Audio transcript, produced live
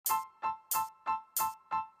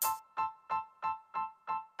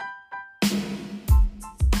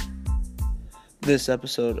This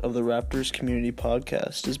episode of the Raptors Community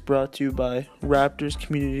Podcast is brought to you by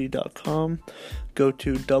RaptorsCommunity.com. Go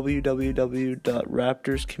to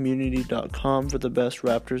www.raptorscommunity.com for the best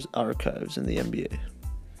Raptors archives in the NBA.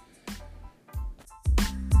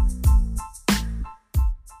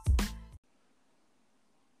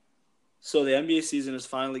 So the NBA season is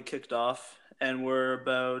finally kicked off, and we're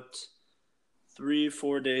about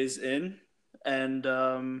 3-4 days in.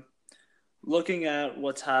 And looking at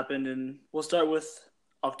what's happened, and we'll start with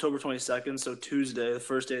October 22nd, so Tuesday, the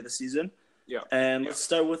first day of the season. Yeah. And let's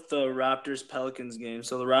start with the Raptors-Pelicans game.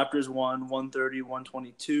 So the Raptors won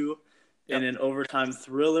 130-122 in an overtime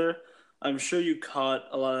thriller. I'm sure you caught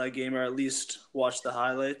a lot of that game, or at least watched the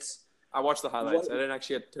highlights. I watched the highlights. I didn't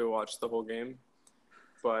actually get to watch the whole game,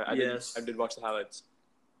 but I did watch the highlights.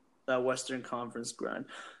 That Western Conference grind.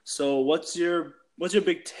 So what's your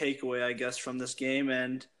big takeaway, I guess, from this game,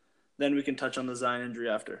 and then we can touch on the Zion injury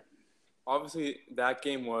after. Obviously, that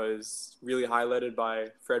game was really highlighted by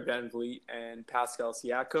Fred VanVleet and Pascal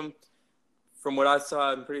Siakam. From what I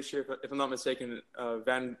saw, I'm pretty sure, if I'm not mistaken,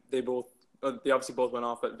 they obviously both went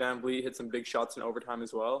off, but VanVleet hit some big shots in overtime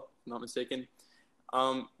as well, if I'm not mistaken.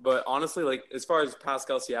 But honestly, as far as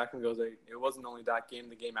Pascal Siakam goes, it wasn't only that game,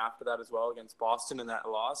 the game after that as well against Boston and that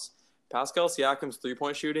loss. Pascal Siakam's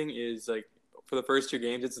three-point shooting is for the first two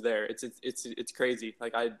games, it's there. It's crazy.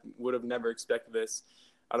 I would have never expected this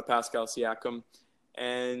out of Pascal Siakam.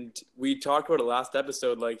 And we talked about it last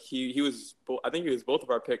episode. He was, I think he was both of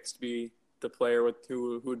our picks to be the player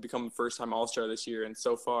who would become first-time All-Star this year. And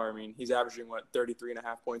so far, he's averaging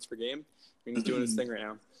 33.5 points per game. He's doing his thing right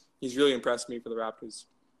now. He's really impressed me for the Raptors.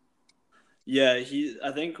 Yeah, I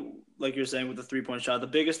think, like you're saying, with the three-point shot, the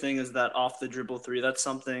biggest thing is that off-the-dribble three. That's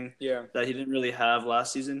something that he didn't really have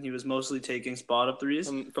last season. He was mostly taking spot-up threes.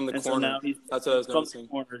 From the corner. So now that's what I was noticing.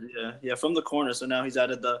 From the corner, yeah, from the corner. So now he's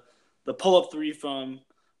added the pull-up three from,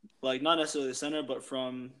 not necessarily the center, but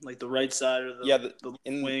from, the right side or the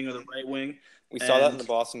wing or the right wing. We saw that in the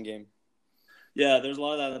Boston game. Yeah, there's a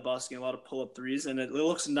lot of that in the Boston game, a lot of pull-up threes, and it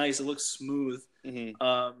looks nice. It looks smooth.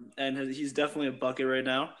 Mm-hmm. And he's definitely a bucket right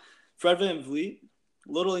now. Fred VanVleet,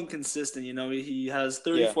 a little inconsistent. He has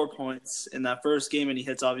 34 points in that first game, and he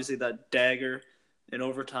hits, obviously, that dagger in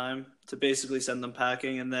overtime to basically send them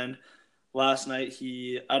packing. And then last night,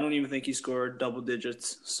 I don't even think he scored double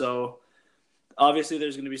digits. So, obviously,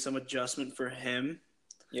 there's going to be some adjustment for him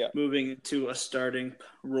moving into a starting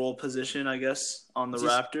role position, I guess, on the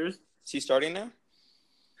Raptors. Is he starting now?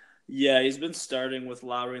 Yeah, he's been starting with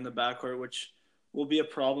Lowry in the backcourt, which will be a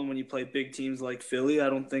problem when you play big teams like Philly. I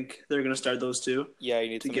don't think they're going to start those two. Yeah, you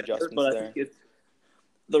need some adjustments there. I think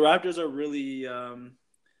the Raptors are really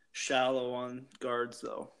shallow on guards,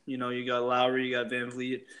 though. You got Lowry, you got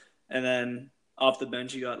VanVleet, and then off the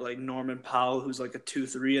bench you got Norman Powell, who's a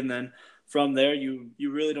 2-3, and then from there you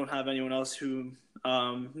really don't have anyone else who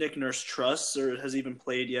Nick Nurse trusts or has even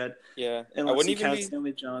played yet. Yeah, unless you count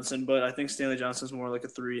Stanley Johnson, but I think Stanley Johnson's more like a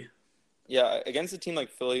 3. Yeah, against a team like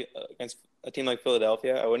Philadelphia,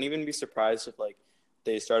 I wouldn't even be surprised if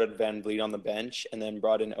they started VanVleet on the bench and then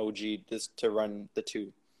brought in OG just to run the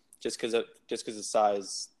 2, just because of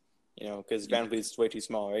size, because VanVleet's way too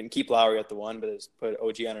small, right? And keep Lowry at the 1, but just put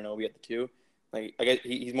OG Anunoby at the 2. I guess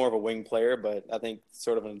he's more of a wing player, but I think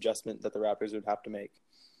sort of an adjustment that the Raptors would have to make.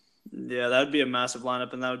 Yeah, that would be a massive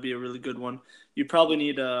lineup, and that would be a really good one. You probably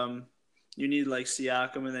need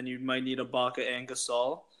Siakam, and then you might need Ibaka and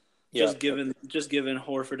Gasol. Just given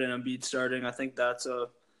Horford and Embiid starting, I think that's if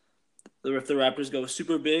the Raptors go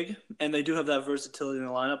super big and they do have that versatility in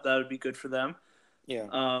the lineup, that would be good for them. Yeah.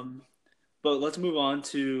 But let's move on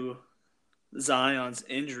to Zion's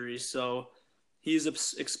injury. So he's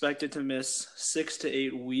expected to miss 6 to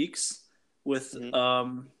 8 weeks with I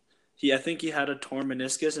think he had a torn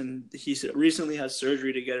meniscus, and he recently had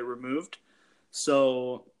surgery to get it removed.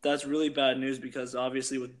 So that's really bad news because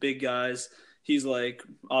obviously with big guys, he's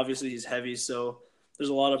he's heavy, so there's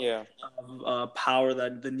a lot of power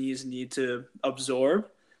that the knees need to absorb,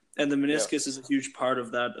 and the meniscus is a huge part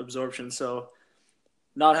of that absorption. So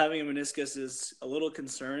not having a meniscus is a little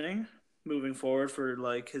concerning moving forward for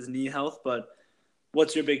his knee health. But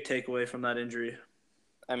what's your big takeaway from that injury?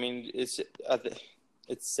 It's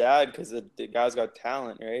sad because the guy's got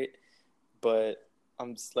talent, right? But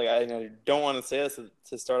I'm just I don't want to say this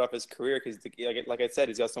to start off his career because, like I said,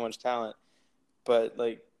 he's got so much talent. But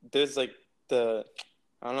there's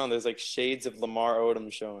there's shades of Lamar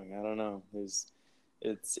Odom showing. I don't know. It's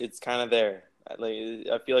kind of there. I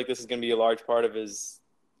feel like this is going to be a large part of his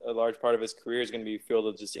career is going to be filled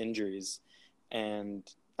with just injuries, and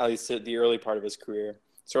at least the early part of his career,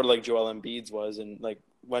 sort of like Joel Embiid's was, and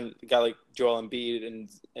when a guy like Joel Embiid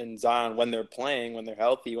and Zion, when they're playing, when they're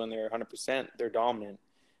healthy, when they're 100%, they're dominant.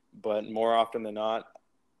 But more often than not,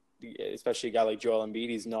 especially a guy like Joel Embiid,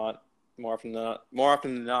 he's not. More often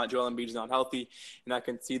than not, Joel Embiid is not healthy, and I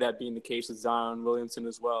can see that being the case with Zion Williamson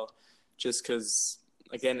as well. Just because,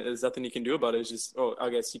 again, there's nothing he can do about it. It's just, I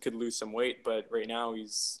guess he could lose some weight, but right now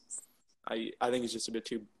I think he's just a bit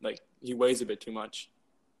too, he weighs a bit too much.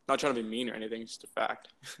 Not trying to be mean or anything, it's just a fact.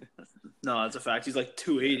 No, that's a fact. He's like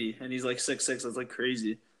 280, and he's like 6'6". That's like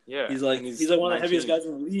crazy. Yeah, he's like one of the heaviest guys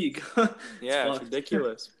in the league. Yeah, it's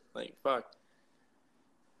ridiculous. Fuck.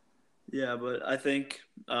 Yeah, but I think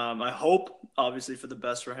I hope obviously for the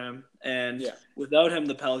best for him. And without him,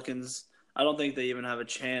 the Pelicans, I don't think they even have a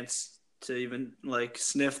chance to even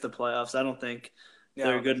sniff the playoffs. I don't think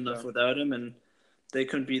they're good enough without him, and they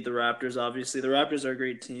couldn't beat the Raptors. Obviously, the Raptors are a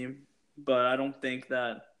great team, but I don't think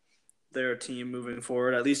that they're a team moving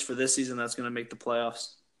forward, at least for this season, that's going to make the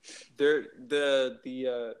playoffs.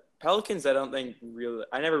 The Pelicans, I don't think really.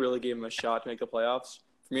 I never really gave them a shot to make the playoffs.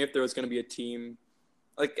 For me, if there was going to be a team.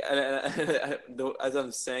 As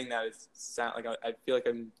I'm saying that, I feel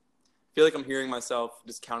like I'm hearing myself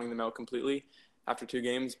just counting them out completely after 2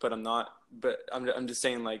 games, but I'm not. But I'm just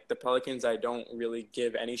saying, the Pelicans, I don't really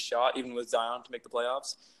give any shot, even with Zion, to make the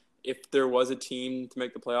playoffs. If there was a team to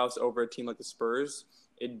make the playoffs over a team like the Spurs,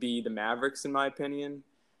 it'd be the Mavericks, in my opinion,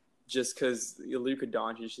 just because Luka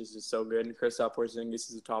Doncic is just so good, and Kristaps Porzingis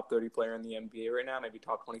is a top 30 player in the NBA right now, maybe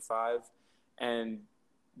top 25,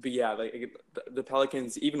 But yeah, the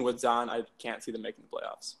Pelicans, even with Zion, I can't see them making the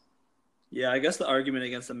playoffs. Yeah, I guess the argument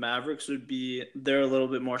against the Mavericks would be they're a little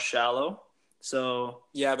bit more shallow. So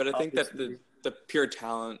yeah, but I think that the pure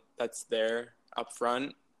talent that's there up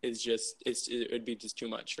front is it would be just too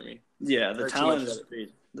much for me. Yeah, the talent is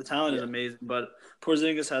great. The talent is amazing, but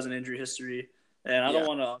Porzingis has an injury history, and I don't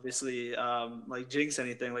want to obviously jinx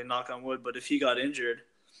anything, knock on wood. But if he got injured,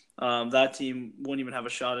 that team wouldn't even have a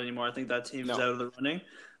shot anymore. I think that team is out of the running.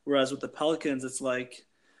 Whereas with the Pelicans, it's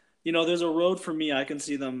there's a road for me. I can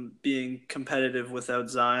see them being competitive without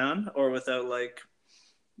Zion or without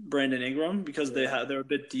Brandon Ingram because they're a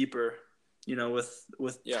bit deeper,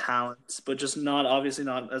 with talent, but just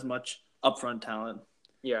not as much upfront talent.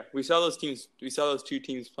 Yeah, we saw those 2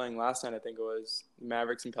 teams playing last night. I think it was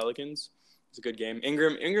Mavericks and Pelicans. It was a good game.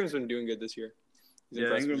 Ingram's been doing good this year.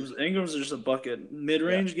 Ingram's just a bucket.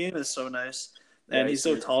 Mid-range game is so nice, and he's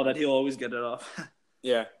so tall that he'll always get it off.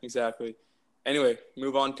 Yeah, exactly. Anyway,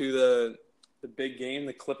 move on to the big game,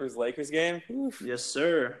 the Clippers-Lakers game. Oof. Yes,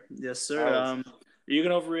 sir. Are you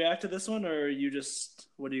gonna overreact to this one, or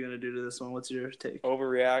what are you gonna do to this one? What's your take?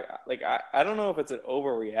 Overreact? I don't know if it's an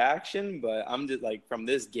overreaction, but I'm just from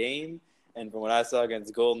this game and from what I saw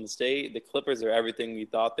against Golden State, the Clippers are everything we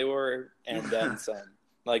thought they were, and then some.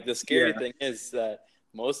 The scary thing is that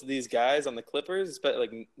most of these guys on the Clippers,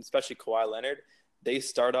 especially Kawhi Leonard, they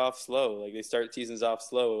start off slow. They start seasons off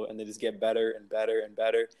slow, and they just get better and better and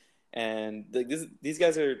better. And these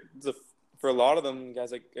guys are, for a lot of them,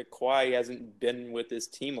 guys like Kawhi hasn't been with this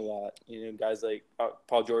team a lot. Guys like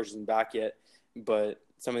Paul George isn't back yet, but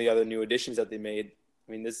some of the other new additions that they made,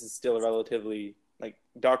 this is still a relatively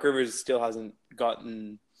Doc Rivers still hasn't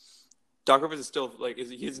gotten. Doc Rivers is still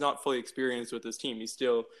he's not fully experienced with this team. He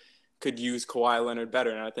still could use Kawhi Leonard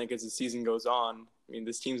better, and I think as the season goes on,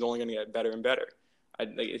 this team's only going to get better and better.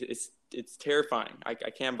 It's terrifying. I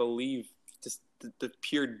can't believe just the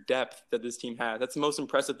pure depth that this team has. That's the most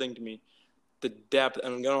impressive thing to me, the depth.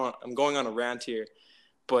 And I'm going on a rant here,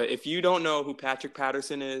 but if you don't know who Patrick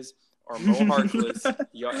Patterson is, or Mo Harkless,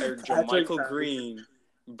 or JaMychal Green,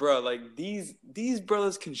 bro, these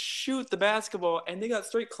brothers can shoot the basketball, and they got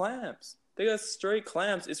straight clamps.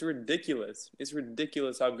 It's ridiculous. It's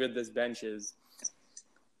ridiculous how good this bench is.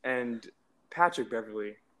 And Patrick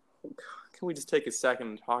Beverley. Can we just take a second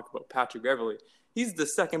and talk about Patrick Beverley? He's the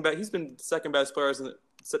second best. He's been the second best player.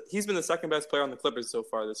 He's been the second best player on the Clippers so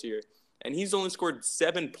far this year, and he's only scored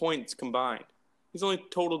 7 points combined. He's only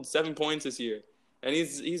totaled 7 points this year, and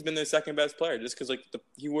he's been their second best player just because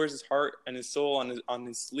he wears his heart and his soul on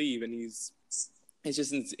his sleeve, and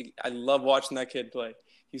I love watching that kid play.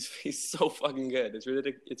 He's so fucking good.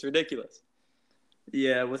 It's ridiculous.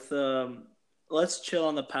 Yeah, with let's chill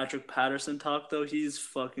on the Patrick Patterson talk, though. He's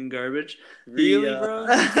fucking garbage. Really, bro?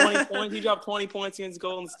 20 points. He dropped 20 points against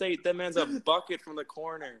Golden State. That man's a bucket from the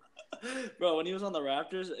corner. Bro, when he was on the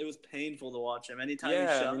Raptors, it was painful to watch him. Anytime he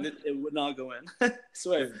shot, it would not go in. I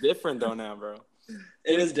swear. It's different, though, now, bro.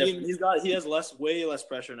 It is different. He has way less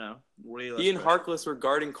pressure now. He and Harkless were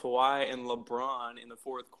guarding Kawhi and LeBron in the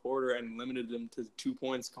fourth quarter and limited them to 2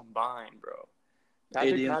 points combined, bro.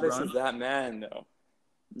 Patrick Patterson's that man, though.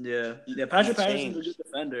 Yeah. Yeah, He's Patrick Patterson's a good changed.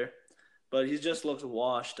 defender, but he just looks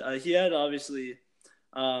washed. He had obviously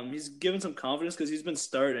he's given some confidence because he's been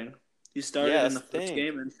starting. He Yeah, started in that's the the first thing.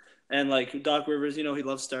 game, and like Doc Rivers, he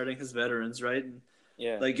loves starting his veterans, right? And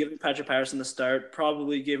Yeah, like giving Patrick Patterson the start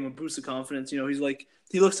probably gave him a boost of confidence. He's like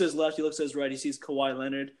he looks to his left, he looks to his right, he sees Kawhi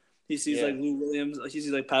Leonard, he sees yeah, like Lou Williams, he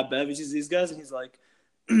sees like Pat Bev, he sees these guys, and he's like,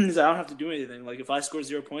 he's like, I don't have to do anything. Like if I score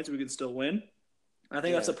 0 points, we can still win. I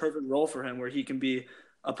think that's yeah, a perfect role for him where he can be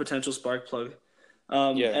a potential spark plug.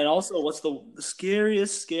 yeah. And also, what's the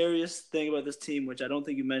scariest thing about this team, which I don't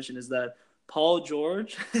think you mentioned, is that Paul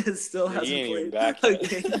George still Dude, he hasn't ain't even played back a yet.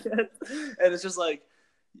 game yet. And it's just like,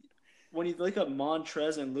 when you look up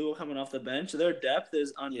Montrez and Lou coming off the bench, their depth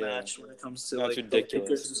is Yeah, unmatched when it comes to that's like the ridiculous.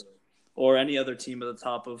 Lakers or any other team at the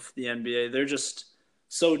top of the NBA. They're just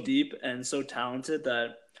so deep and so talented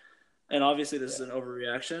that, and obviously this Yeah, is an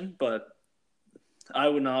overreaction, but I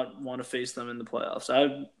would not want to face them in the playoffs.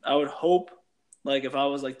 I would hope, like if I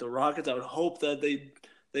was like the Rockets, I would hope that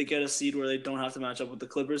they get a seed where they don't have to match up with the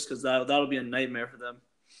Clippers because that'll be a nightmare for them.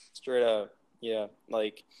 straight up. Yeah,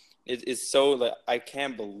 like it's so like I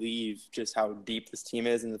can't believe just how deep this team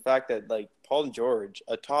is, and the fact that like Paul George,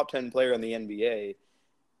 a top 10 player in the NBA,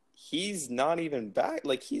 he's not even back.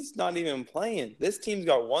 Like he's not even playing. This team's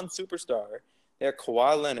got one superstar. They have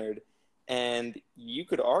Kawhi Leonard, and you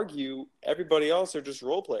could argue everybody else are just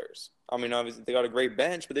role players. I mean, obviously they got a great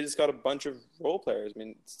bench, but they just got a bunch of role players. I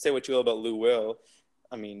mean, say what you will about Lou Will.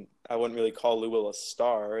 I mean, I wouldn't really call Lou Will a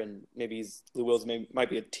star, and maybe Lou Will's might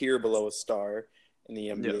be a tier below a star in the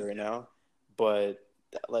Yeah, NBA right now. But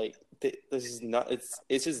like, this is not.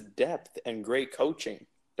 It's just depth and great coaching.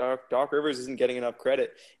 Doc Rivers isn't getting enough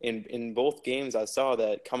credit. In both games, I saw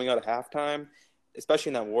that coming out of halftime, especially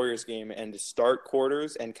in that Warriors game, and to start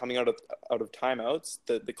quarters and coming out of timeouts,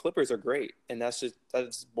 the Clippers are great, and that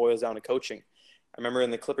just boils down to coaching. I remember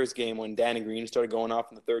in the Clippers game when Danny Green started going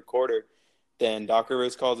off in the third quarter, then Doc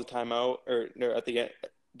Rivers calls a timeout, or no, at the end,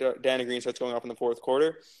 Danny Green starts going off in the fourth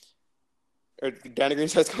quarter, or Danny Green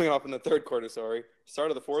starts going off in the third quarter, sorry.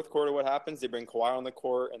 Start of the fourth quarter, what happens? They bring Kawhi on the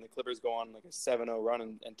court, and the Clippers go on like a 7-0 run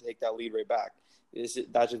and take that lead right back.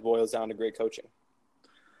 That just boils down to great coaching.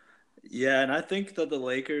 yeah, and I think that the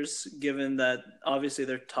Lakers, given that obviously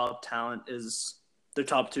their top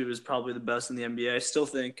two is probably the best in the NBA. I still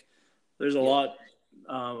think there's a Yeah. lot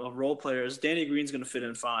of role players. Danny Green's going to fit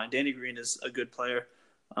in fine. Danny Green is a good player,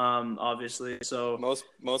 obviously. So Most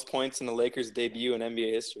points in the Lakers' debut in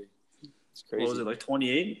NBA history. It's what was crazy. it, like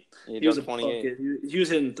 28? He He was dropped a 28. bucket. He was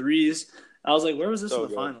hitting threes. I was like, where was this in So the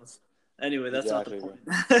good. finals? Anyway, that's not the Exactly, point.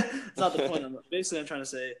 bro. It's not the point. Basically, I'm trying to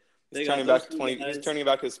say He's they got turning those back to three 20. He's guys. turning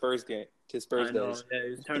back to his Spurs game, to his Spurs I know. days. Yeah,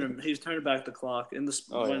 he's turning back the clock in the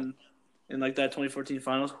Oh yeah, when in like that 2014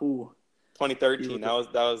 finals. Who he 2013. was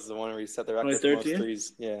That was the one where he set the record for most 2013.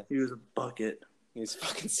 threes. Yeah, He was a bucket. he's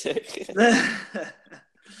fucking sick. He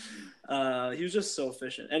was just so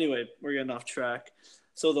efficient. Anyway, we're getting off track.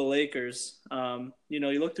 So the Lakers,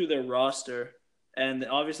 you look through their roster, and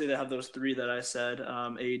obviously they have those three that I said, AD,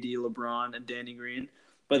 LeBron, and Danny Green.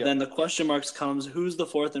 But Yep. then the question marks comes, who's the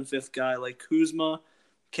fourth and fifth guy? Like Kuzma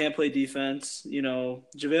can't play defense. JaVale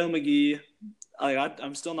McGee,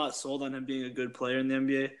 I'm still not sold on him being a good player in the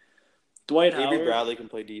NBA. Dwight Avery Howard, Bradley can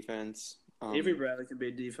play defense. Avery Bradley can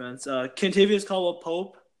be defense. Kentavious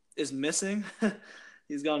Caldwell-Pope is missing.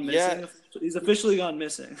 He's gone Yeah, missing. He's officially gone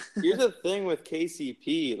missing. here's the thing with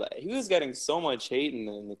KCP. Like he was getting so much hate in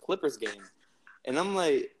the Clippers game, and I'm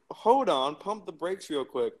like, hold on, pump the brakes real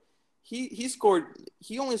quick. He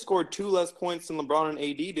only scored 2 less points than LeBron and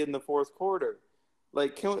AD did in the fourth quarter.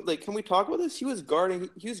 Can we talk about this? He was guarding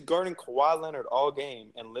Kawhi Leonard all game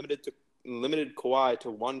and limited Kawhi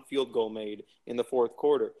to 1 field goal made in the fourth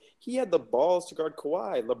quarter. He had the balls to guard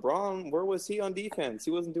Kawhi. LeBron, where was he on defense?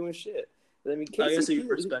 He wasn't doing shit. I mean, I guess you can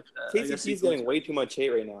respect that. KCP is getting way too much hate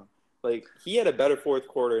right now. Like he had a better fourth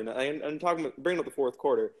quarter, and I'm talking about bringing up the fourth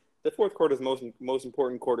quarter. The fourth quarter is the most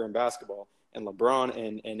important quarter in basketball. And LeBron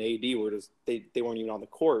and AD were just they weren't even on the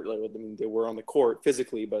court. Like I mean, they were on the court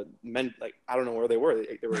physically, but I don't know where they were.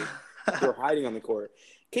 They were hiding on the court.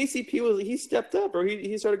 KCP he stepped up, or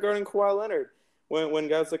he started guarding Kawhi Leonard when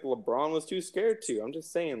guys like LeBron was too scared to. I'm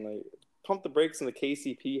just saying, like pump the brakes on the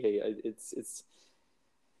KCP hate. It's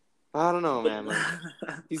I don't know, man. Like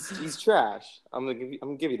he's trash. I'm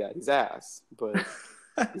gonna give you that. He's ass, but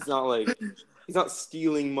he's not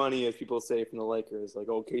stealing money as people say from the Lakers. Like,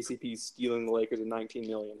 oh, KCP's stealing the Lakers of $19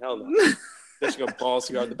 million. Hell no. They should got balls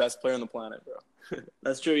to guard the best player on the planet, bro.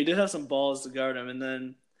 That's true. He did have some balls to guard him, and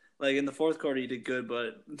then like in the fourth quarter he did good.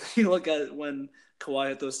 But you look at when Kawhi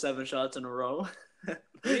hit those 7 shots in a row.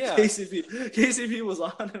 Yeah. KCP was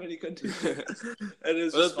on him and he couldn't do it. And it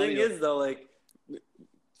was But just the thing funny. is, though, like,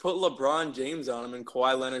 put LeBron James on him, and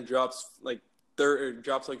Kawhi Leonard drops like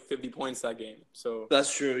 50 points that game. So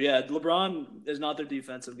That's true. Yeah, LeBron is not their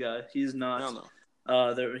defensive guy. He's not.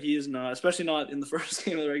 no. He is not, especially not in the first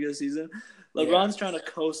game of the regular season. Yeah. LeBron's trying to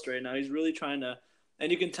coast right now. He's really trying to,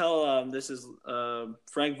 and you can tell this is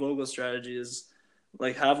Frank Vogel's strategy is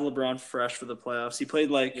like have LeBron fresh for the playoffs. He played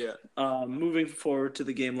moving forward to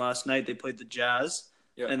the game last night. They played the Jazz,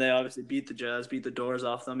 and they obviously beat the Jazz, beat the doors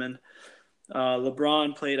off them. And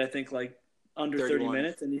LeBron played, I think, like under 30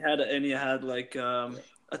 minutes, and he had like a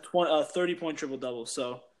 30-point triple double.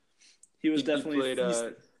 So he was definitely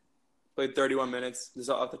played 31 minutes. This is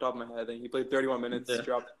off the top of my head. I think he played 31 minutes,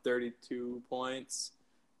 dropped 32 points,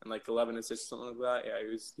 and like 11 assists, something like that. Yeah,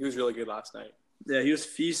 he was really good last night. Yeah, he was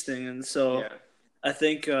feasting, and so I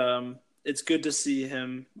think it's good to see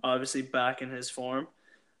him obviously back in his form,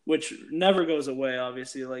 which never goes away.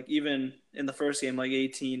 Obviously, like even in the first game, like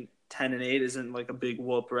 18, 10, and 8 isn't like a big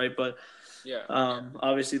whoop, right? But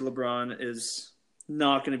obviously LeBron is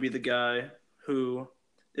not going to be the guy who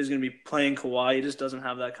is going to be playing Kawhi. He just doesn't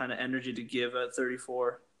have that kind of energy to give at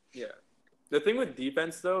 34. Yeah. The thing with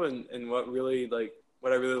defense, though, and what I really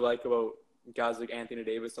like about guys like Anthony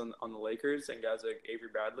Davis on the Lakers and guys like Avery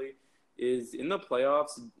Bradley is in the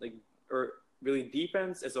playoffs, or really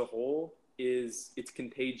defense as a whole it's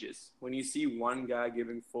contagious. When you see one guy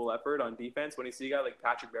giving full effort on defense, when you see a guy like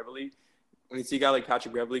Patrick Beverley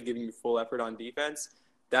giving full effort on defense,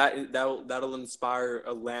 that'll inspire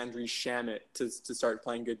a Landry Shamet to start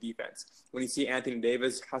playing good defense. When you see Anthony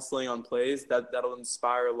Davis hustling on plays, that'll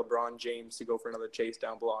inspire LeBron James to go for another chase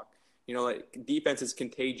down block. You know, like defense is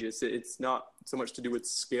contagious. It's not so much to do with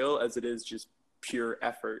skill as it is just pure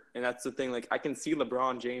effort. And that's the thing. Like I can see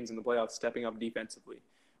LeBron James in the playoffs stepping up defensively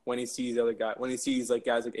when he sees like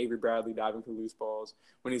guys like Avery Bradley diving for loose balls,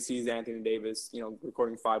 when he sees Anthony Davis,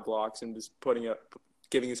 recording 5 blocks and just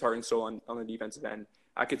giving his heart and soul on the defensive end.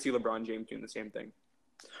 I could see LeBron James doing the same thing.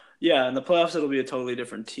 Yeah, in the playoffs, it'll be a totally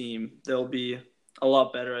different team. They'll be a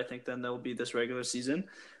lot better, I think, than they'll be this regular season.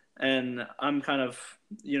 And I'm kind of,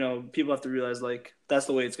 people have to realize, like, that's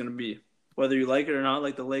the way it's going to be. Whether you like it or not,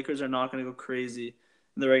 like, the Lakers are not going to go crazy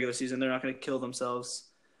in the regular season. They're not going to kill themselves.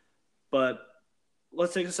 But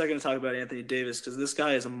let's take a second to talk about Anthony Davis because this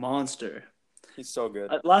guy is a monster. He's so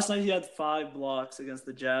good. Last night he had 5 blocks against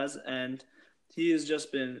the Jazz, and he's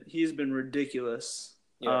been ridiculous.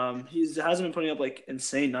 Yeah. He hasn't been putting up like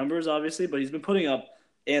insane numbers, obviously, but he's been putting up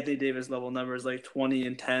Anthony Davis level numbers like 20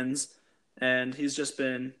 and 10s, and he's just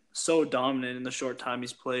been so dominant in the short time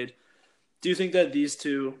he's played. Do you think that these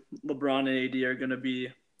two, LeBron and AD, are going to be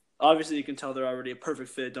 – obviously you can tell they're already a perfect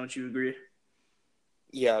fit. Don't you agree?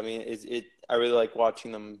 Yeah, I mean, I really like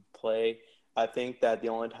watching them play. I think that the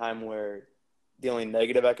only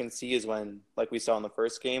negative I can see is when, like we saw in the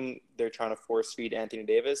first game, they're trying to force feed Anthony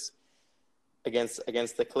Davis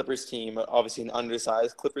against the Clippers team, obviously an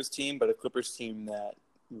undersized Clippers team, but a Clippers team that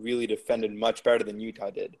really defended much better than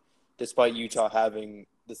Utah did, despite Utah having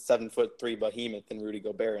the 7'3" behemoth and Rudy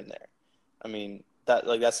Gobert in there. I mean, that's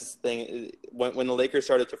the thing. When the Lakers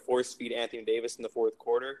started to force feed Anthony Davis in the fourth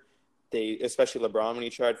quarter, especially LeBron, when he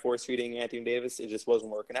tried force feeding Anthony Davis, it just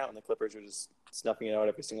wasn't working out, and the Clippers were just snuffing it out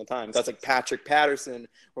every single time. That's like Patrick Patterson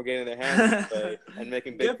were getting their hands on play and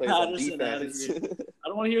making big plays on defense. I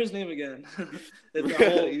don't want to hear his name again. in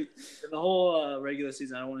the whole regular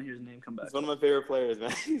season, I don't want to hear his name come back. He's one of my favorite players,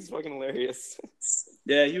 man. He's fucking hilarious.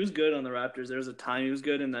 Yeah, he was good on the Raptors. There was a time he was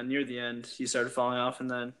good, and then near the end, he started falling off. And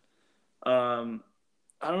then I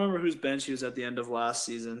don't remember whose bench he was at the end of last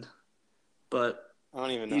season, but I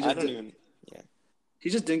don't even know. He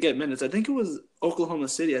just didn't get minutes. I think it was Oklahoma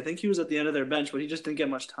City. I think he was at the end of their bench, but he just didn't get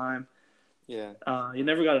much time. Yeah. He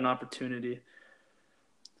never got an opportunity.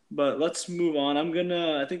 But let's move on.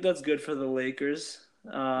 I think that's good for the Lakers.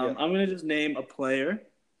 I'm going to just name a player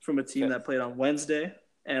from a team that played on Wednesday,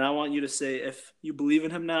 and I want you to say if you believe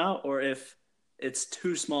in him now or if it's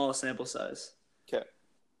too small a sample size. Okay.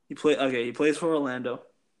 He plays for Orlando.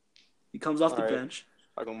 He comes off the bench.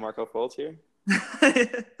 Talking Markelle Fultz here?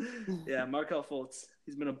 Yeah, Markelle Fultz.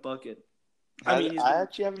 He's been a bucket. I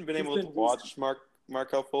actually haven't been able to watch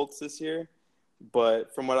Markelle Fultz this year,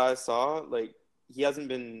 but from what I saw, like he hasn't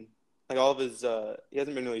been like he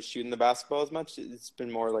hasn't been really shooting the basketball as much. It's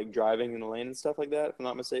been more like driving in the lane and stuff like that, if I'm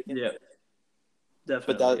not mistaken. Yeah,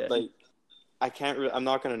 definitely. But I'm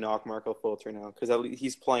not gonna knock Markelle Fultz right now because at least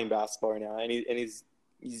he's playing basketball right now, and he's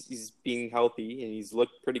being healthy and he's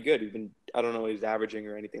looked pretty good. I don't know what he's averaging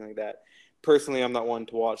or anything like that. Personally, I'm not one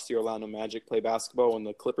to watch the Orlando Magic play basketball when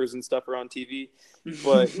the Clippers and stuff are on TV.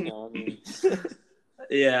 But,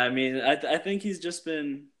 Yeah, I mean, I think he's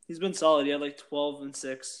been solid. He had like 12 and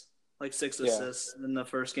 6, like 6 Yeah. assists in the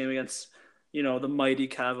first game against, the mighty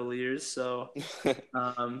Cavaliers. So,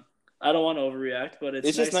 I don't want to overreact, but it's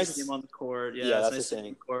It's just nice to nice. see him on the court. Yeah, Yeah, it's that's the nice to see him on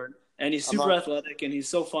thing. the court. And he's I'm super not. athletic and he's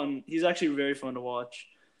so fun. He's actually very fun to watch.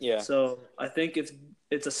 Yeah. So, I think it's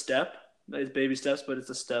a step. It's baby steps, but it's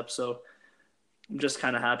a step. So, I'm just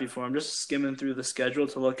kind of happy for him. Just skimming through the schedule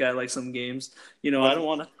to look at like some games. I don't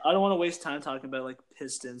want to waste time talking about like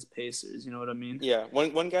Pistons, Pacers. You know what I mean? Yeah.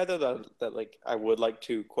 One guy though that like I would like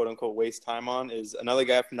to quote unquote waste time on is another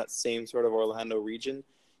guy from that same sort of Orlando region.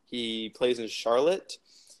 He plays in Charlotte.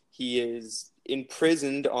 He is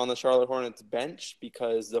imprisoned on the Charlotte Hornets bench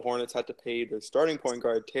because the Hornets had to pay their starting point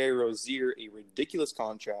guard Terry Rozier a ridiculous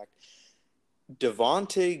contract.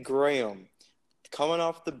 Devontae Graham, coming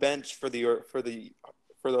off the bench for the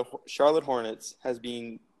Charlotte Hornets, has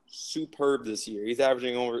been superb this year. He's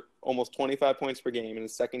averaging over almost 25 points per game in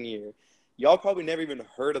his second year. Y'all probably never even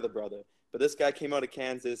heard of the brother, but this guy came out of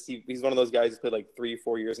Kansas. He's one of those guys who played like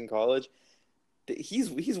 3-4 years in college.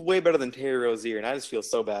 He's way better than Terry Rozier, and I just feel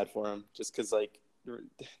so bad for him, just because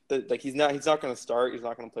he's not going to start. He's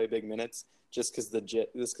not going to play big minutes just because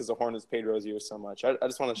the Hornets paid Rozier so much. I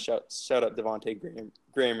just want to shout out Devontae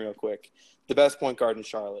Graham real quick, the best point guard in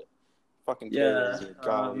Charlotte. Fucking Terry Rozier,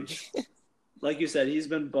 God. Like you said, he's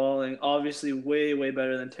been balling. Obviously, way way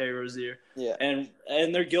better than Terry Rozier. Yeah, and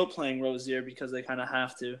they're guilt playing Rozier because they kind of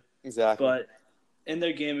have to. Exactly. But in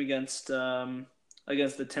their game against the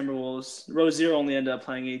Timberwolves, Rozier only ended up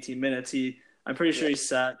playing 18 minutes. I'm pretty sure he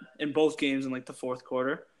sat in both games in like the fourth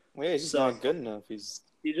quarter. Well, yeah, he's just not good enough. He's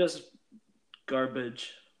just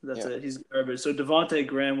garbage. That's it. He's garbage. So Devontae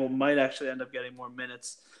Graham might actually end up getting more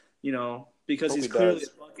minutes, because he's clearly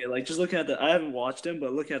a bucket. Like just looking at I haven't watched him,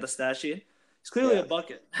 but looking at the stat sheet, he's clearly a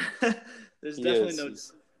bucket. There's definitely no.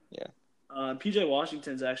 Yeah. PJ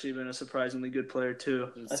Washington's actually been a surprisingly good player too.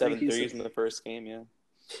 7 threes in the first game. Yeah.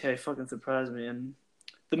 Yeah, he fucking surprised me. And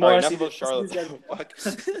the more I see Charlotte.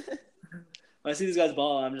 when I see these guys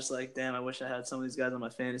ball, I'm just like, damn, I wish I had some of these guys on my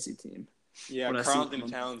fantasy team. Yeah, Karl-Anthony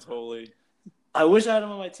Towns, holy. I wish I had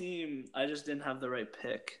him on my team. I just didn't have the right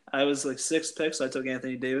pick. I was like 6th pick, so I took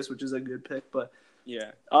Anthony Davis, which is a good pick. But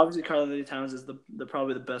obviously Karl-Anthony Towns is the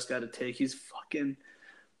probably the best guy to take. He's fucking.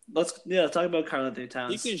 Let's talk about Karl-Anthony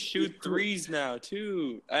Towns. He can shoot threes now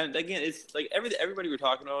too. And again, it's like everybody we're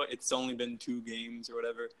talking about. It's only been 2 games or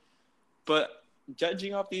whatever, but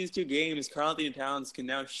judging off these 2 games, Karl-Anthony Towns can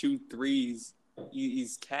now shoot threes.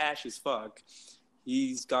 He's cash as fuck.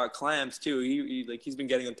 He's got clamps too. He's been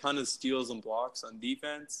getting a ton of steals and blocks on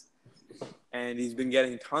defense, and he's been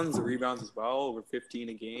getting tons of rebounds as well, over 15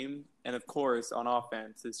 a game. And of course, on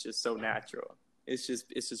offense, it's just so natural. It's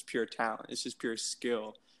just pure talent. It's just pure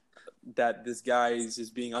skill. That this guy is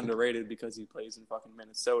just being underrated because he plays in fucking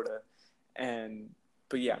Minnesota.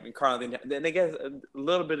 But yeah, I mean, Karl-Anthony, then I guess a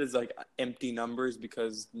little bit is like empty numbers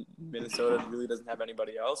because Minnesota really doesn't have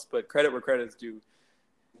anybody else. But credit where credit's due.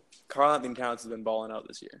 Karl-Anthony Towns has been balling out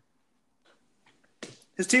this year.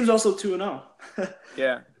 His team's also 2-0.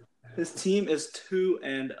 Yeah. His team is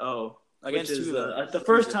 2-0. Against the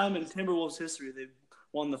first time in Timberwolves history they've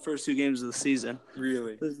won the first 2 games of the season.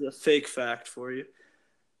 Really? This is a fake fact for you.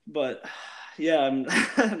 But yeah,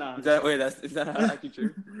 nah. Is that actually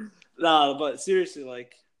true? Nah, but seriously,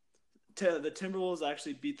 like the Timberwolves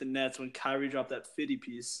actually beat the Nets when Kyrie dropped that 50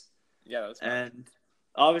 piece. Yeah, that's fine. And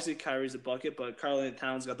obviously Kyrie's a bucket, but Karl-Anthony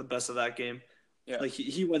Towns got the best of that game. Yeah. Like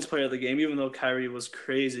he wins player of the game, even though Kyrie was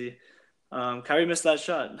crazy. Kyrie missed that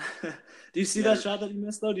shot. Do you see that shot that he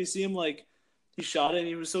missed though? Do you see him he shot it and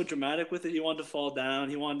he was so dramatic with it? He wanted to fall down.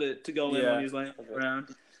 He wanted it to go in when he was laying on the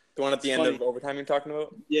ground. The one at the end of overtime you're talking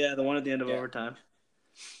about? Yeah, the one at the end of overtime.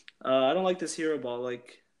 I don't like this hero ball.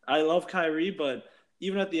 Like, I love Kyrie, but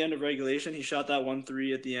even at the end of regulation, he shot that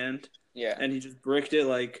 1-3 at the end. Yeah. And he just bricked it.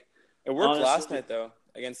 Like, it worked last night, though,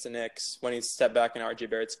 against the Knicks when he stepped back in RJ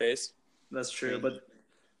Barrett's face. That's true, but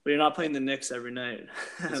you're not playing the Knicks every night,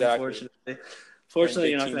 exactly. Unfortunately. Fortunately,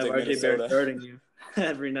 you're not going to have RJ Barrett guarding you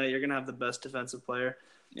every night. You're going to have the best defensive player.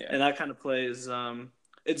 Yeah. And that kind of play is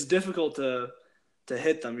it's difficult to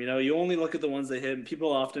hit them. You only look at the ones they hit, and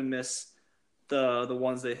people often miss the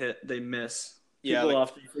ones they miss. People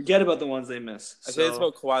often forget about the ones they miss. I say this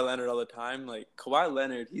about Kawhi Leonard all the time. Like, Kawhi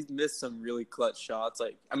Leonard, he's missed some really clutch shots.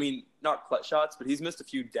 Like, I mean, not clutch shots, but he's missed a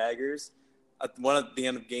few daggers. One at the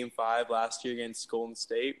end of Game 5 last year against Golden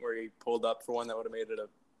State, where he pulled up for one that would have made it a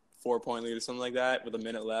 4-point lead or something like that with a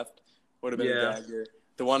minute left. Would have been a dagger.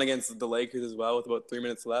 The one against the Lakers as well with about 3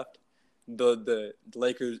 minutes left. The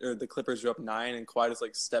Lakers or the Clippers were up 9 and Kawhi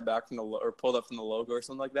just stepped back from or pulled up from the logo or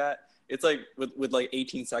something like that. It's like with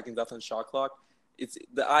 18 seconds left on the shot clock. it's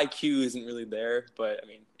the IQ isn't really there. But I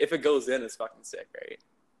mean, if it goes in, it's fucking sick, right?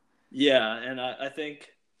 Yeah, and I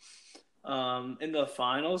think in the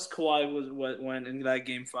finals, Kawhi went in that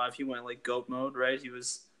game 5. He went like GOAT mode, right? He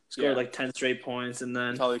scored like 10 straight points, and then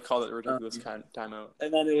That's how they called it, ridiculous timeout.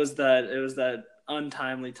 And then it was that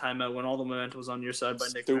untimely timeout when all the momentum was on your side by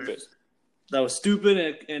Nick Nurse. That was stupid,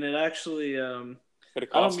 and it actually I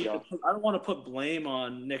don't want to put blame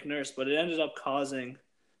on Nick Nurse, but it ended up causing,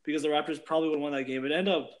 because the Raptors probably would have won that game. They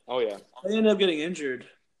ended up getting injured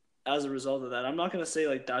as a result of that. I'm not gonna say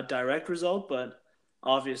like that direct result, but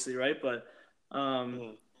obviously, right? But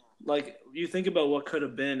like you think about what could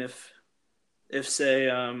have been if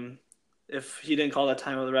he didn't call that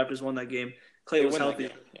timeout, the Raptors won that game. Klay was healthy.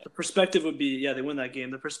 The perspective would be, they win that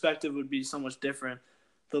game. The perspective would be so much different.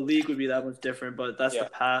 The league would be that much different, but that's the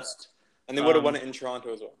past. And they would have won it in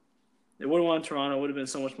Toronto as well. They would have won Toronto. It would have been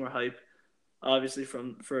so much more hype, obviously,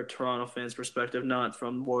 for a Toronto fans' perspective, not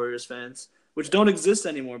from Warriors fans, which don't exist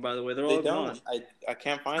anymore, by the way. They're all gone. I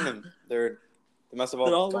can't find them. They must have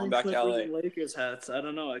all gone back to LA. And Lakers hats. I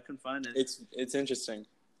don't know. I couldn't find it. It's interesting.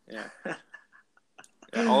 Yeah.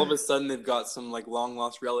 Yeah, all of a sudden they've got some like long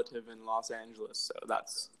lost relative in Los Angeles, so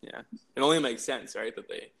that's it only makes sense, right, that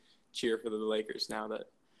they cheer for the Lakers now that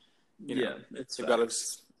they've got a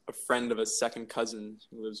friend of a second cousin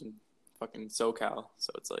who lives in fucking SoCal,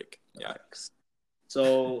 so it's like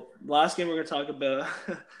So last game we're gonna talk about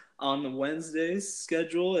on the Wednesday's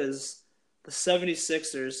schedule is the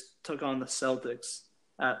 76ers took on the Celtics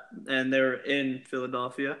and they're in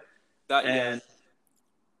Philadelphia, the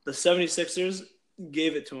 76ers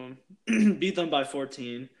gave it to him, beat them by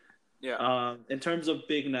 14. Yeah. In terms of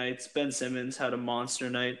big nights, Ben Simmons had a monster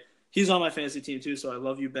night. He's on my fantasy team too, so I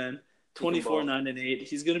love you, Ben. 24, 9, and 8.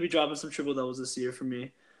 He's going to be dropping some triple doubles this year for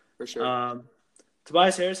me. For sure.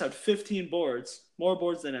 Tobias Harris had 15 boards, more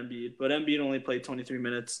boards than Embiid, but Embiid only played 23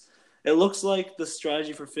 minutes. It looks like the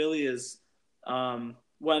strategy for Philly is when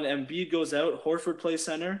Embiid goes out, Horford plays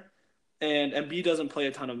center, and Embiid doesn't play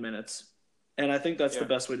a ton of minutes. And I think that's the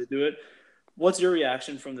best way to do it. What's your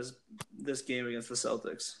reaction from this game against the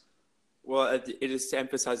Celtics? Well, it just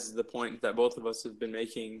emphasizes the point that both of us have been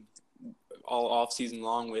making all offseason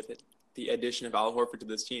long with it, the addition of Al Horford to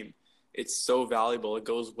this team. It's so valuable. It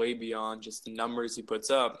goes way beyond just the numbers he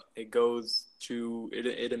puts up. It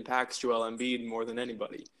impacts Joel Embiid more than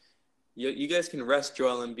anybody. You guys can rest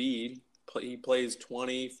Joel Embiid. He plays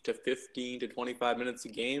 20 to 15 to 25 minutes a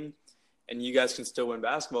game, and you guys can still win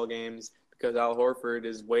basketball games, because Al Horford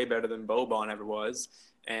is way better than Boban ever was,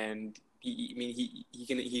 and he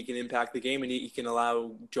can impact the game, and he can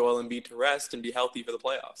allow Joel Embiid to rest and be healthy for the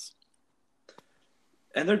playoffs.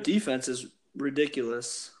 And their defense is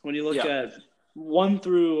ridiculous. When you look at 1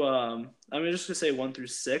 through, just gonna say 1 through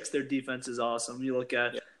 6, their defense is awesome. You look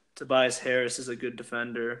at Tobias Harris is a good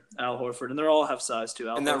defender, Al Horford, and they all have size too.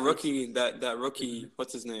 And that rookie,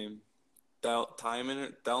 what's his name?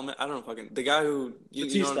 Thalman? I don't know the guy who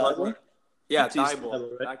you know. Yeah,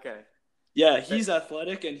 Thibault, right? That guy. Yeah, he's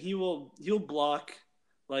athletic, and he'll block,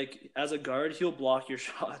 like as a guard, he'll block your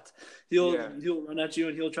shot. He'll run at you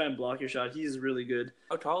and he'll try and block your shot. He's really good.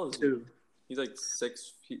 How tall is he? He's like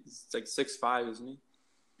 6'5", isn't he?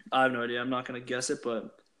 I have no idea. I'm not gonna guess it,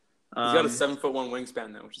 but he's got a 7'1"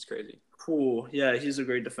 wingspan though, which is crazy. Cool. Yeah, he's a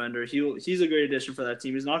great defender. He's a great addition for that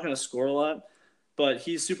team. He's not gonna score a lot, but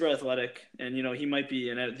he's super athletic, and he might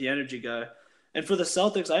be the energy guy. And for the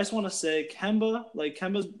Celtics, I just want to say Kemba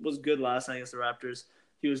was good last night against the Raptors.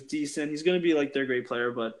 He was decent. He's going to be like their great player,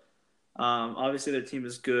 but obviously their team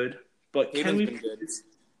is good. But can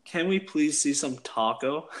we please see some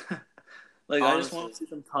Taco? Honestly. I just want to see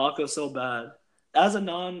some Taco so bad. As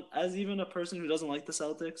even a person who doesn't like the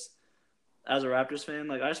Celtics, as a Raptors fan,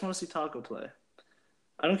 I just want to see Taco play.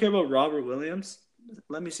 I don't care about Robert Williams.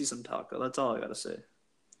 Let me see some Taco. That's all I got to say.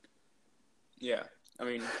 Yeah. I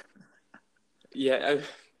mean, yeah,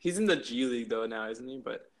 he's in the G League though now, isn't he?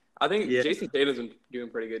 But I think Jason Tatum's been doing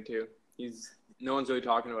pretty good too. No one's really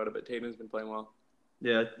talking about it, but Tatum's been playing well.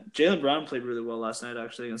 Yeah, Jaylen Brown played really well last night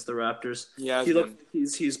actually against the Raptors. Yeah,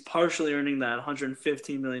 he's partially earning that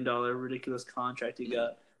 $115 million ridiculous contract he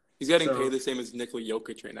got. He's getting paid the same as Nikola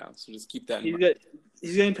Jokic right now, so just keep that in mind.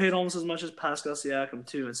 He's getting paid almost as much as Pascal Siakam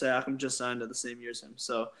too, and Siakam just signed at the same year as him.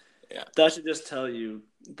 So that should just tell you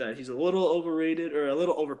that he's a little overrated or a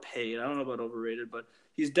little overpaid. I don't know about overrated, but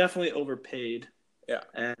he's definitely overpaid. Yeah.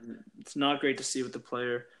 And it's not great to see with the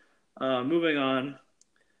player. Moving on.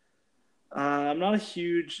 I'm not a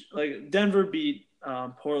huge Denver beat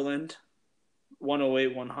Portland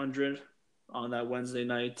 108-100 on that Wednesday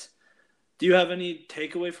night. Do you have any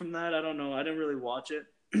takeaway from that? I don't know. I didn't really watch it.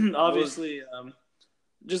 Obviously,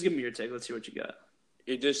 just give me your take. Let's see what you got.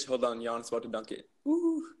 It just hold on. Giannis about to dunk it.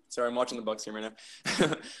 Woo. Sorry, I'm watching the Bucks game right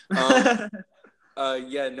now.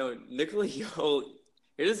 Yeah, no, Nikola Jokic.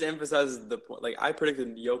 It just emphasizes the point. Like I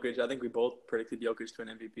predicted Jokic. I think we both predicted Jokic to an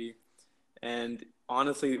MVP. And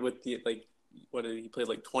honestly, with the what did he play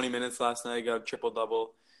 20 minutes last night? Got a triple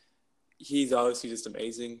double. He's obviously just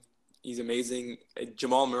amazing. He's amazing.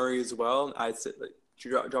 Jamal Murray as well. I'd say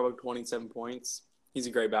drop up 27 points. He's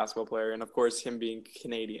a great basketball player, and of course, him being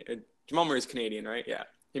Canadian. Jamal Murray's Canadian, right? Yeah,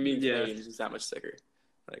 him being Canadian is just that much sicker.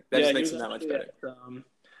 That just makes him that much better.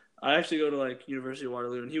 I actually go to University of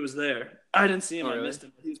Waterloo, and he was there. I didn't see him. Oh, really? I missed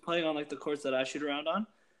him. He was playing on the courts that I shoot around on,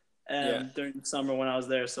 and during the summer when I was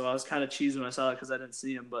there, so I was kind of cheesed when I saw it because I didn't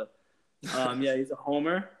see him. But yeah, he's a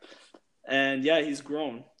homer, and yeah, he's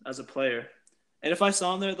grown as a player. And if I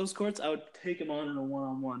saw him there at those courts, I would take him on in a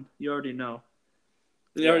one-on-one. You already know.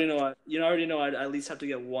 You already know. I'd at least have to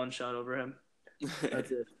get one shot over him.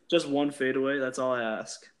 That's it. Just one fadeaway. That's all I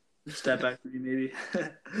ask. Step back to me, maybe,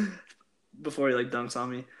 before he dunks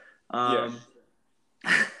on me.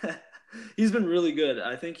 He's been really good.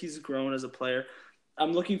 I think he's grown as a player.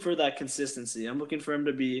 I'm looking for that consistency. I'm looking for him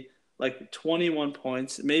to be 21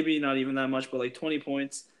 points, maybe not even that much, but 20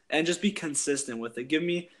 points, and just be consistent with it. Give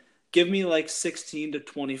me 16 to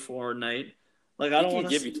 24 a night. I don't want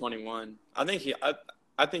to give you 21. I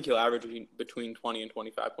think he'll average between 20 and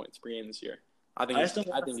 25 points per game this year. I think he's just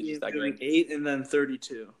that good. 8 and then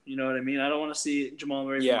 32. You know what I mean? I don't want to see Jamal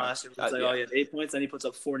Murray from last year. It's he had 8 points, then he puts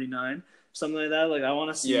up 49, something like that. I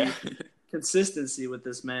want to see consistency with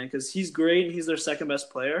this man because he's great and he's their second best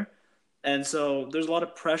player. And so there's a lot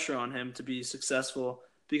of pressure on him to be successful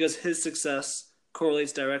because his success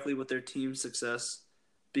correlates directly with their team's success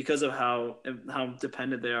because of how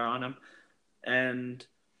dependent they are on him. And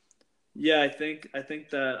yeah, I think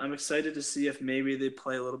that I'm excited to see if maybe they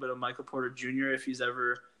play a little bit of Michael Porter Jr. if he's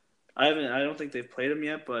ever. I don't think they've played him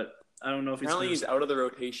yet, but I don't know if he's out of the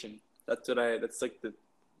rotation. That's what I heard.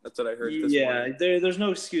 This morning. There's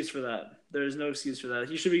no excuse for that. There's no excuse for that.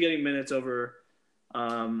 He should be getting minutes over,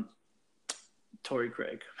 Torrey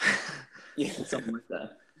Craig, something like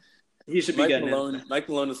that. He should be getting Malone. Mike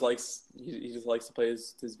Malone just likes to play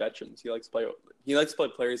his veterans. He likes to play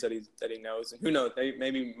players that he knows. And who knows?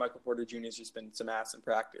 Maybe Michael Porter Jr. has just been some ass in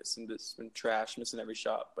practice and just been trash, missing every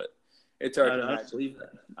shot. But it's hard to imagine.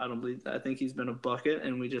 I don't believe that. I think he's been a bucket,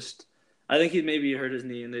 and I think he maybe hurt his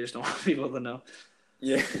knee, and they just don't want people to know.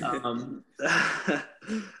 Yeah.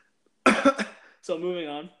 So moving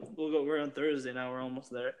on, we're on Thursday now. We're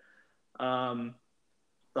almost there. The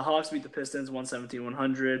Hawks beat the Pistons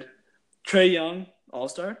 117-100. Trae Young,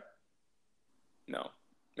 All-Star? No.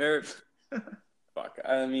 Fuck.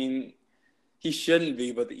 I mean, he shouldn't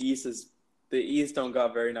be, but the East don't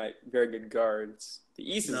got very good guards. The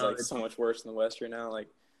East is so much worse than the West right now.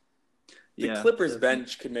 The Clippers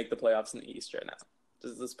bench could make the playoffs in the East right now.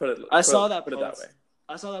 Let's put it. I saw that way.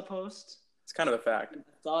 I saw that post. It's kind of a fact. I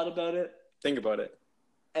thought about it. Think about it.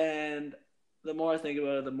 And the more I think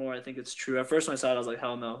about it, the more I think it's true. At first when I saw it, I was like,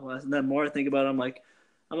 hell no. And then the more I think about it, I'm like,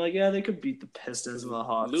 yeah, they could beat the Pistons and the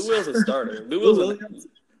Hawks. Lou Will's a starter. Lou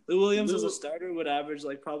Williams as a starter would average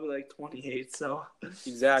probably 28. So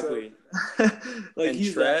exactly. So, and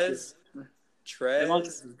he's Trez. And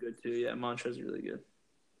Montrezl is good too. Yeah, Montrezl is really good.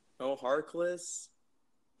 Oh, Harkless,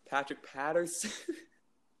 Patrick Patterson.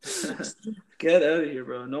 Get out of here,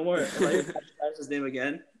 bro. No more. If I hear Patrick Patterson's name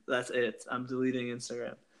again, that's it. I'm deleting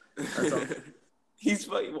Instagram. That's all.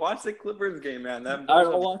 Watch the Clippers game, man. That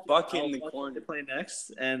bucket in the corner. They play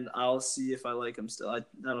next, and I'll see if I like him still. I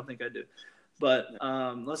don't think I do, but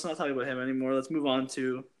let's not talk about him anymore. Let's move on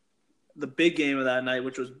to the big game of that night,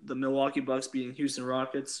 which was the Milwaukee Bucks beating Houston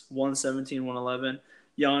Rockets 117-111.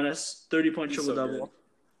 Giannis 30-point triple-double.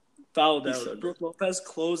 Fouled out. So Brook Lopez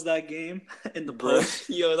closed that game in the post.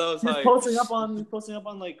 Yo, that was hype. Posting up on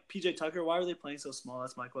PJ Tucker. Why are they playing so small?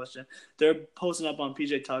 That's my question. They're posting up on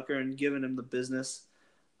PJ Tucker and giving him the business.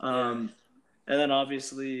 And then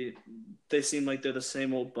obviously they seem like they're the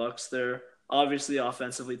same old Bucks. They're obviously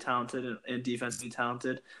offensively talented and defensively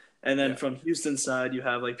talented. And then from Houston's side, you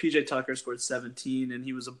have PJ Tucker scored 17 and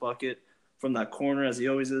he was a bucket from that corner as he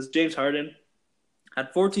always is. James Harden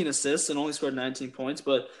had 14 assists and only scored 19 points,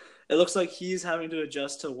 but it looks like he's having to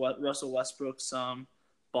adjust to what Russell Westbrook's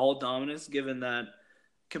ball dominance, given that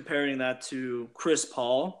comparing that to Chris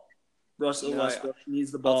Paul, Russell Westbrook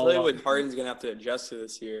needs the ball. I'll tell you what Harden's gonna have to adjust to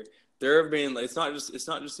this year. There have been it's not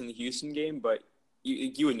just in the Houston game, but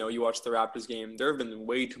you would know, you watched the Raptors game. There have been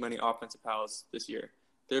way too many offensive fouls this year.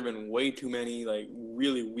 There have been way too many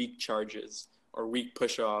really weak charges or weak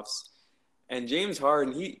push-offs. And James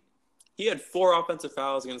Harden, he had 4 offensive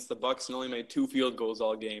fouls against the Bucks and only made 2 field goals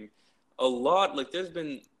all game. a lot. Like there's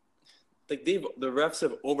been, like the refs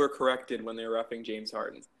have overcorrected when they're reffing James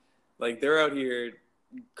Harden. Like they're out here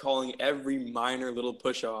calling every minor little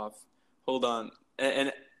push off. Hold on,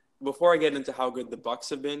 and before I get into how good the Bucks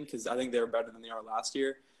have been, because I think they're better than they are last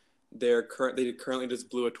year. They currently just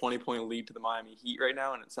blew a 20-point lead to the Miami Heat right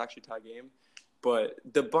now, and it's actually a tie game. But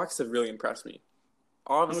the Bucks have really impressed me.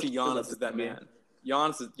 Obviously, Giannis is that man.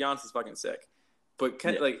 Giannis is fucking sick. But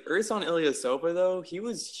like Ersan Ilyasova though, he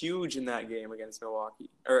was huge in that game against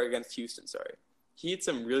Houston. Sorry, he hit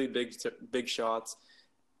some really big shots.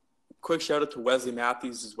 Quick shout out to Wesley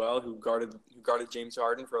Matthews as well, who guarded James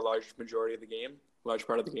Harden for a large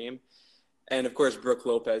part of the game. And, of course, Brook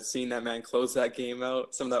Lopez, seeing that man close that game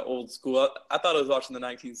out, some of that old school. I thought I was watching the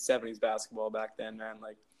 1970s basketball back then, man.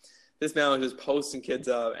 Like, this man was just posting kids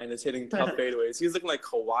up and just hitting tough fadeaways. He was looking like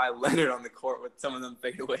Kawhi Leonard on the court with some of them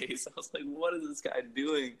fadeaways. I was like, what is this guy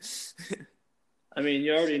doing? I mean,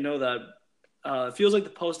 you already know that. It feels like the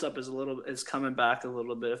post-up is coming back a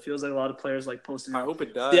little bit. It feels like a lot of players like posting. I hope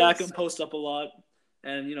it does. Siakam post up a lot,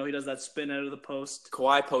 and, he does that spin out of the post.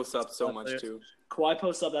 Kawhi posts up so much, too. Kawhi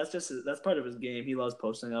posts up. That's part of his game. He loves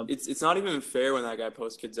posting up. It's not even fair when that guy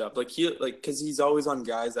posts kids up. Because he's always on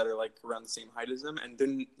guys that are like around the same height as him, and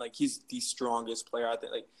then like he's the strongest player. I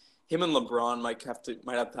think like him and LeBron might have to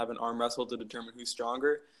have an arm wrestle to determine who's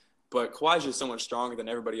stronger. But Kawhi's just so much stronger than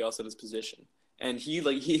everybody else at his position. And he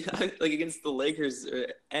against the Lakers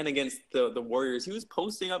and against the Warriors, he was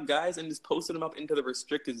posting up guys and just posting them up into the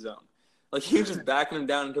restricted zone. Like, he was just backing him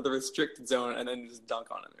down into the restricted zone and then just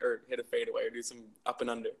dunk on him or hit a fadeaway or do some up and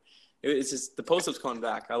under. It's just the post-up's coming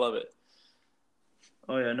back. I love it.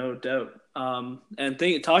 Oh, yeah, no doubt.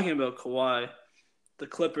 Talking about Kawhi, the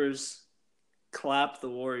Clippers clapped the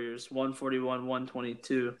Warriors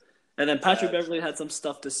 141-122. And then Patrick Beverley had some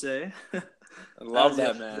stuff to say. I love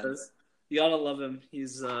that, man. You got to love him.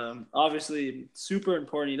 He's obviously super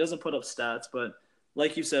important. He doesn't put up stats, but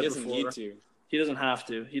like you said before. He doesn't need to. He doesn't have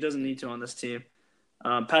to. He doesn't need to on this team.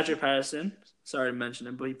 Patrick Patterson, sorry to mention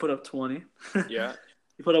him, but he put up 20. Yeah.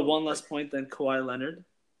 He put up one less point than Kawhi Leonard,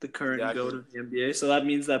 the current GOAT of the NBA. So that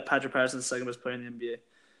means that Patrick Patterson's second best player in the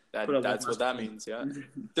NBA. That's what that means, yeah.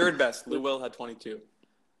 Third best. Lou Will had 22.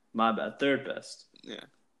 My bad. Third best. Yeah.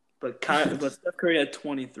 But Steph Curry had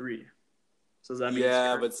 23. So does that mean?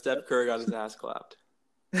 Yeah, but Steph Curry got his ass clapped.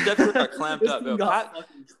 Steph Curry got clamped up.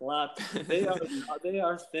 Fucking clapped. They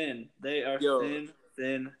are thin. They are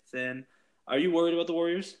thin. Are you worried about the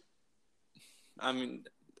Warriors? I mean,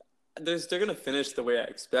 they're gonna finish the way I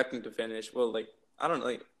expect them to finish. Well, like I don't know.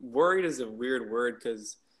 Like worried is a weird word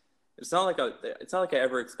because it's not like I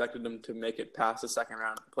ever expected them to make it past the second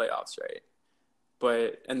round of the playoffs, right?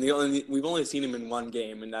 We've only seen him in one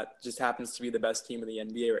game, and that just happens to be the best team in the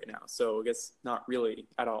NBA right now. So I guess not really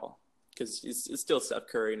at all. Because it's still Steph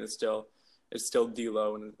Curry and it's still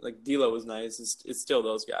D'Lo, and like D'Lo was nice. It's still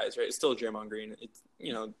those guys, right? It's still Draymond Green.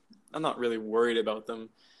 I'm not really worried about them.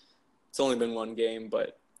 It's only been one game,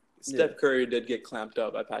 but Steph Curry did get clamped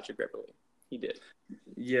up by Patrick Beverley. He did.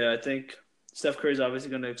 Yeah, I think Steph Curry's obviously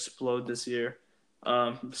going to explode this year,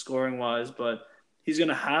 scoring wise, but he's going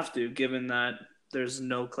to have to, given that there's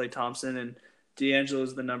no Klay Thompson and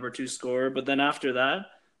D'Angelo's the number 2 scorer. But then after that,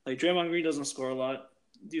 like Draymond Green doesn't score a lot.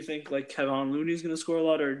 Do you think like Kevon Looney's going to score a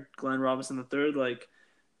lot or Glenn Robinson III? Like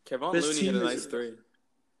Kevon Looney hit a nice three.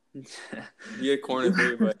 He had corner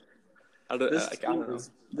three, but I don't know.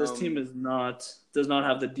 This team does not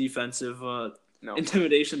have the defensive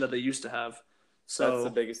intimidation that they used to have. So that's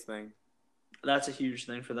the biggest thing. That's a huge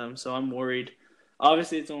thing for them. So I'm worried.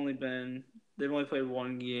 Obviously, they've only played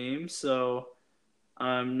one game, so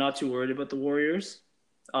I'm not too worried about the Warriors,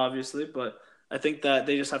 obviously, but I think that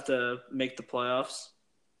they just have to make the playoffs.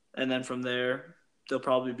 And then from there, they'll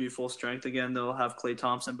probably be full strength again. They'll have Klay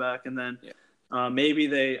Thompson back. And then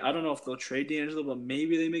maybe I don't know if they'll trade D'Angelo, but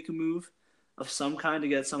maybe they make a move of some kind to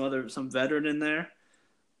get some veteran in there.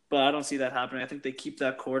 But I don't see that happening. I think they keep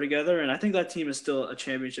that core together. And I think that team is still a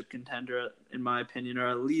championship contender, in my opinion, or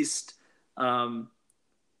at least one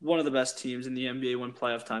of the best teams in the NBA when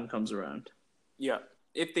playoff time comes around. Yeah,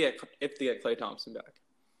 if they get Klay Thompson back.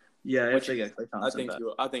 Yeah, if they get Klay Thompson back.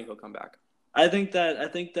 I think he'll come back. I think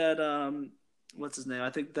that what's his name? I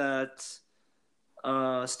think that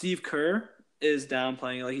Steve Kerr is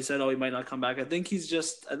downplaying. Like he said, he might not come back. I think he's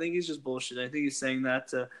just bullshit. I think he's saying that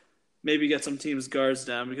to maybe get some teams' guards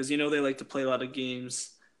down because they like to play a lot of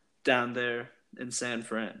games down there in San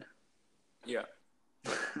Fran. Yeah.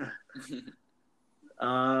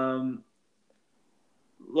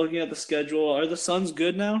 Looking at the schedule, are the Suns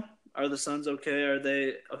good now? Are the Suns okay?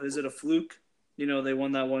 Is it a fluke? They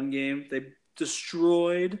won that one game. They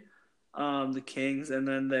destroyed the Kings, and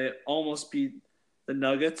then they almost beat the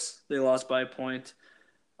Nuggets. They lost by a point.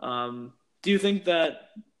 Do you think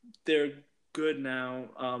that they're good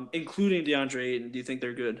now, including DeAndre Ayton? Do you think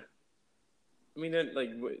they're good? I mean,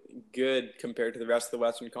 good compared to the rest of the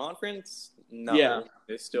Western Conference? No, Yeah.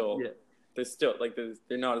 they're still like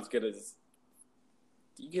they're not as good as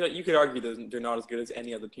you could argue they're not as good as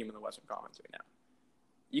any other team in the Western Conference right now.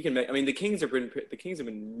 You can I mean, the Kings have been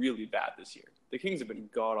really bad this year. The Kings have been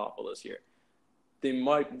god awful this year. They've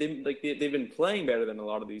been playing better than a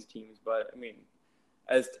lot of these teams, but I mean,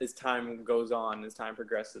 as time goes on, as time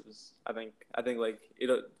progresses, I think like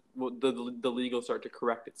the league will start to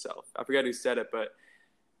correct itself. I forget who said it, but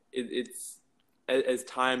it's as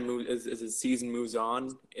time moves, as the season moves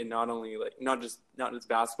on, and not just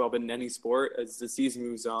basketball, but in any sport, as the season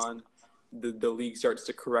moves on, the league starts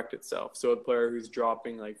to correct itself. So a player who's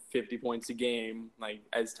dropping like 50 points a game, like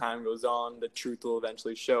as time goes on, the truth will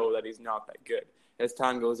eventually show that he's not that good. As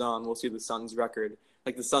time goes on, we'll see the Suns' record.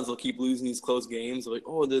 Like the Suns will keep losing these close games. Like,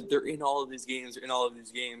 oh, they're in all of these games. They're in all of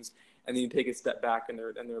these games. And then you take a step back, and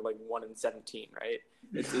they're like 1-17, right?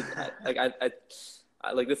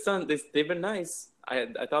 I like the Suns. They've been nice. I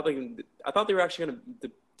thought they were actually gonna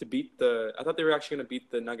beat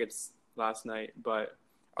the Nuggets last night. But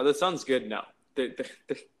are the Suns good? No, the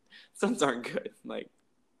Suns aren't good. Like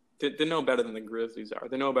they're no better than the Grizzlies are.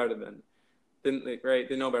 They're no better than right.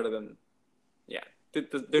 They're no better than yeah.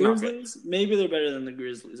 They're not good. Maybe they're better than the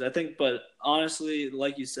Grizzlies, I think. But honestly,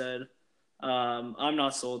 like you said, I'm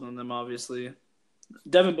not sold on them, obviously.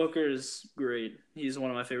 Devin Booker is great. He's one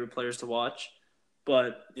of my favorite players to watch.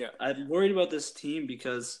 But yeah, I'm worried about this team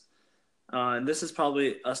because, and this is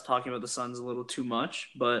probably us talking about the Suns a little too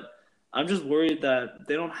much, but I'm just worried that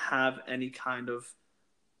they don't have any kind of,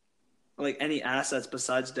 like, any assets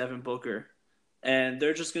besides Devin Booker. And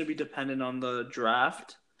they're just going to be dependent on the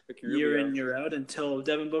draft year in, year out until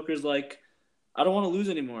Devin Booker's like, I don't want to lose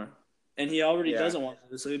anymore. And he already doesn't want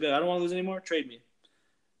to. So he'd be like, I don't want to lose anymore. Trade me.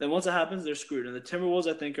 Then once it happens, they're screwed. And the Timberwolves,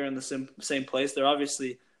 I think, are in the same place. They're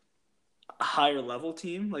obviously a higher level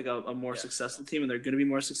team, like a more successful team, and they're going to be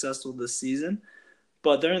more successful this season.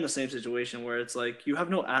 But they're in the same situation where it's like you have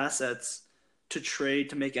no assets to trade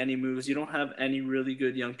to make any moves. You don't have any really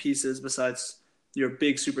good young pieces besides your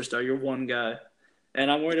big superstar, your one guy. And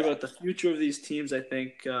I'm worried about the future of these teams, I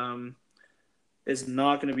think, is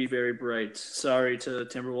not going to be very bright. Sorry to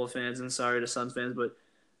Timberwolves fans and sorry to Suns fans, but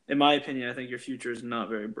in my opinion, I think your future is not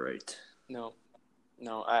very bright. No,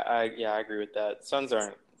 I agree with that. Suns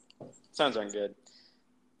aren't good.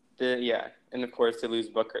 And of course they lose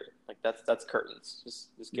Booker. Like that's curtains.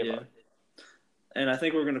 Just give up. And I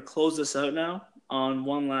think we're going to close this out now on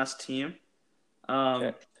one last team.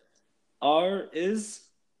 Is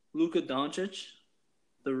Luka Doncic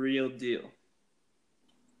the real deal?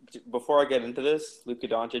 Before I get into this, Luka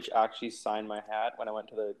Doncic actually signed my hat when I went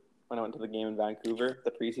to the game in Vancouver,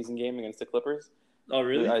 the preseason game against the Clippers. Oh,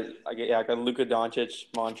 really? I got Luka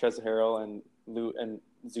Doncic, Montrezl Harrell, and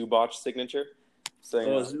Zubac signature. So,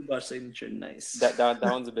 Zubac signature, nice. That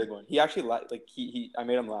one's a big one. He actually I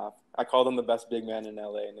made him laugh. I called him the best big man in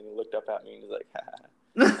LA, and then he looked up at me and was like, ha.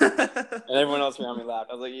 And everyone else around me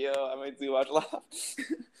laughed. I was like, yo, I made Zubac laugh.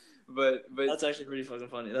 But that's actually pretty fucking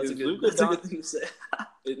funny. That's a good thing to say.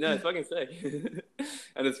 No, it's fucking sick.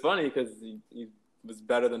 And it's funny because he was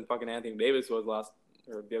better than fucking Anthony Davis was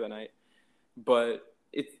the other night. But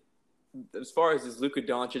it's as far as is Luka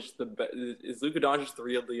Doncic the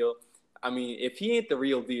real deal? I mean, if he ain't the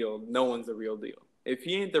real deal, no one's the real deal. If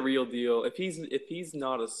he ain't the real deal, if he's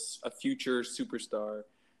not a future superstar,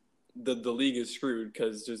 the league is screwed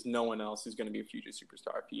because there's no one else who's going to be a future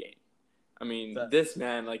superstar if he ain't. I mean, this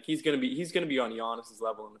man, like he's gonna be on Giannis's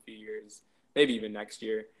level in a few years, maybe even next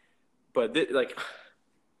year. But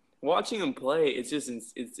watching him play,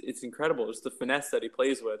 it's incredible. Just the finesse that he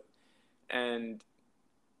plays with, and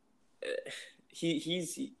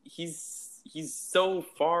he's so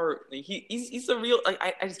far. He's the real. Like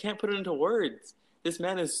I just can't put it into words. This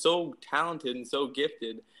man is so talented and so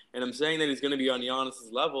gifted, and I'm saying that he's going to be on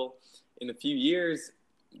Giannis's level in a few years.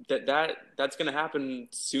 That's going to happen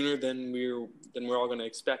sooner than we're all going to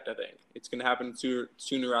expect. I think it's going to happen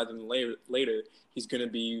sooner rather than later. He's going to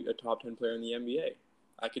be a top 10 player in the NBA.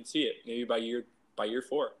 I could see it maybe by year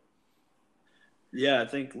 4. Yeah, I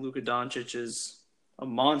think Luka Doncic is a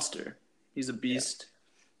monster. He's a beast,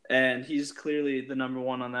 and he's clearly the number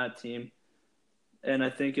one on that team. And I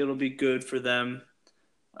think it'll be good for them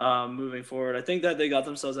moving forward. I think that they got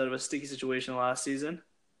themselves out of a sticky situation last season.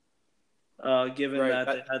 Given that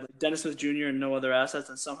they had Dennis Smith Jr. and no other assets,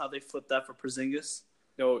 and somehow they flipped that for Porzingis.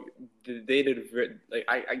 No, they did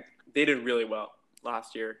they did really well.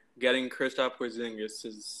 last year. Getting Kristaps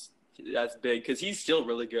Porzingis that's big because he's still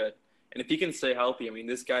really good. And if he can stay healthy, I mean,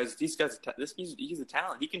 he's a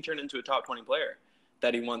talent. He can turn into a top 20 player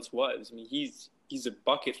that he once was. I mean, he's a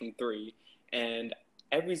bucket from three. And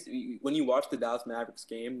when you watch the Dallas Mavericks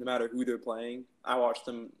game, no matter who they're playing, I watched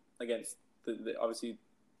them against obviously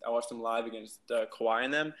I watched them live against Kawhi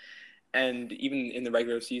and them, and even in the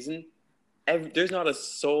regular season, there's not a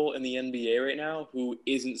soul in the NBA right now who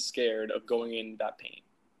isn't scared of going in that paint.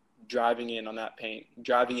 Driving in on that paint,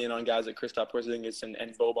 driving in on guys like Kristaps Porzingis and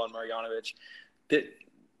Boban Marjanovic. That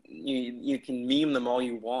you can meme them all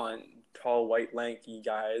you want, tall, white, lanky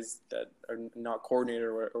guys that are not coordinated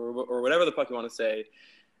or whatever the fuck you want to say,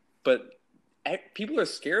 but people are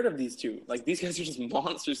scared of these two. Like, these guys are just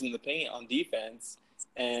monsters in the paint on defense,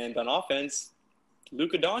 and on offense,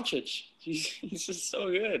 Luka Doncic. He's just so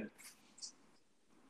good.